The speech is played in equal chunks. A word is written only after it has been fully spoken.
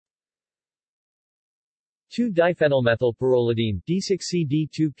2-diphenylmethylpyrrolidine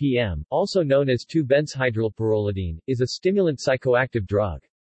D6CD2PM, also known as 2-benzhydrylpyrrolidine, is a stimulant psychoactive drug.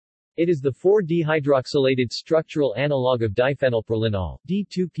 It is the 4-dehydroxylated structural analog of diphenylprolinol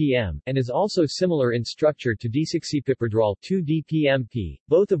D2PM, and is also similar in structure to desoxypiperdrol 2-DPMP,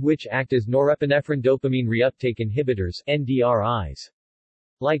 both of which act as norepinephrine dopamine reuptake inhibitors NDRIs.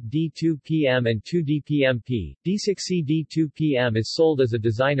 Like D2PM and 2-DPMP, D6CD2PM is sold as a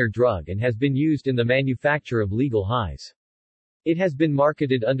designer drug and has been used in the manufacture of legal highs. It has been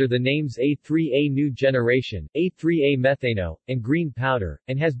marketed under the names A3A New Generation, A3A Methano, and Green Powder,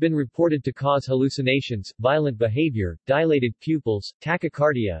 and has been reported to cause hallucinations, violent behavior, dilated pupils,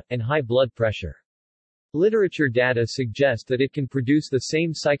 tachycardia, and high blood pressure. Literature data suggest that it can produce the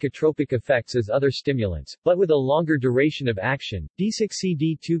same psychotropic effects as other stimulants, but with a longer duration of action.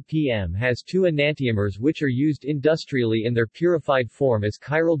 D6CD2PM has two enantiomers which are used industrially in their purified form as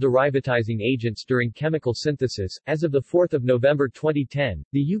chiral derivatizing agents during chemical synthesis. As of 4 November 2010,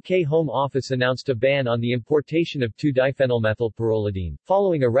 the UK Home Office announced a ban on the importation of 2-diphenylmethylpyrrolidine,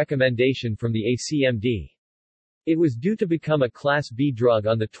 following a recommendation from the ACMD. It was due to become a Class B drug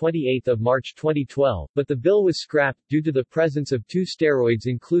on 28 March 2012, but the bill was scrapped, due to the presence of two steroids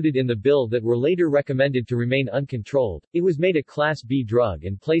included in the bill that were later recommended to remain uncontrolled. It was made a Class B drug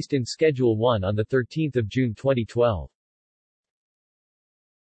and placed in Schedule 1 on 13 June 2012.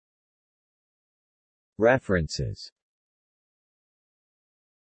 References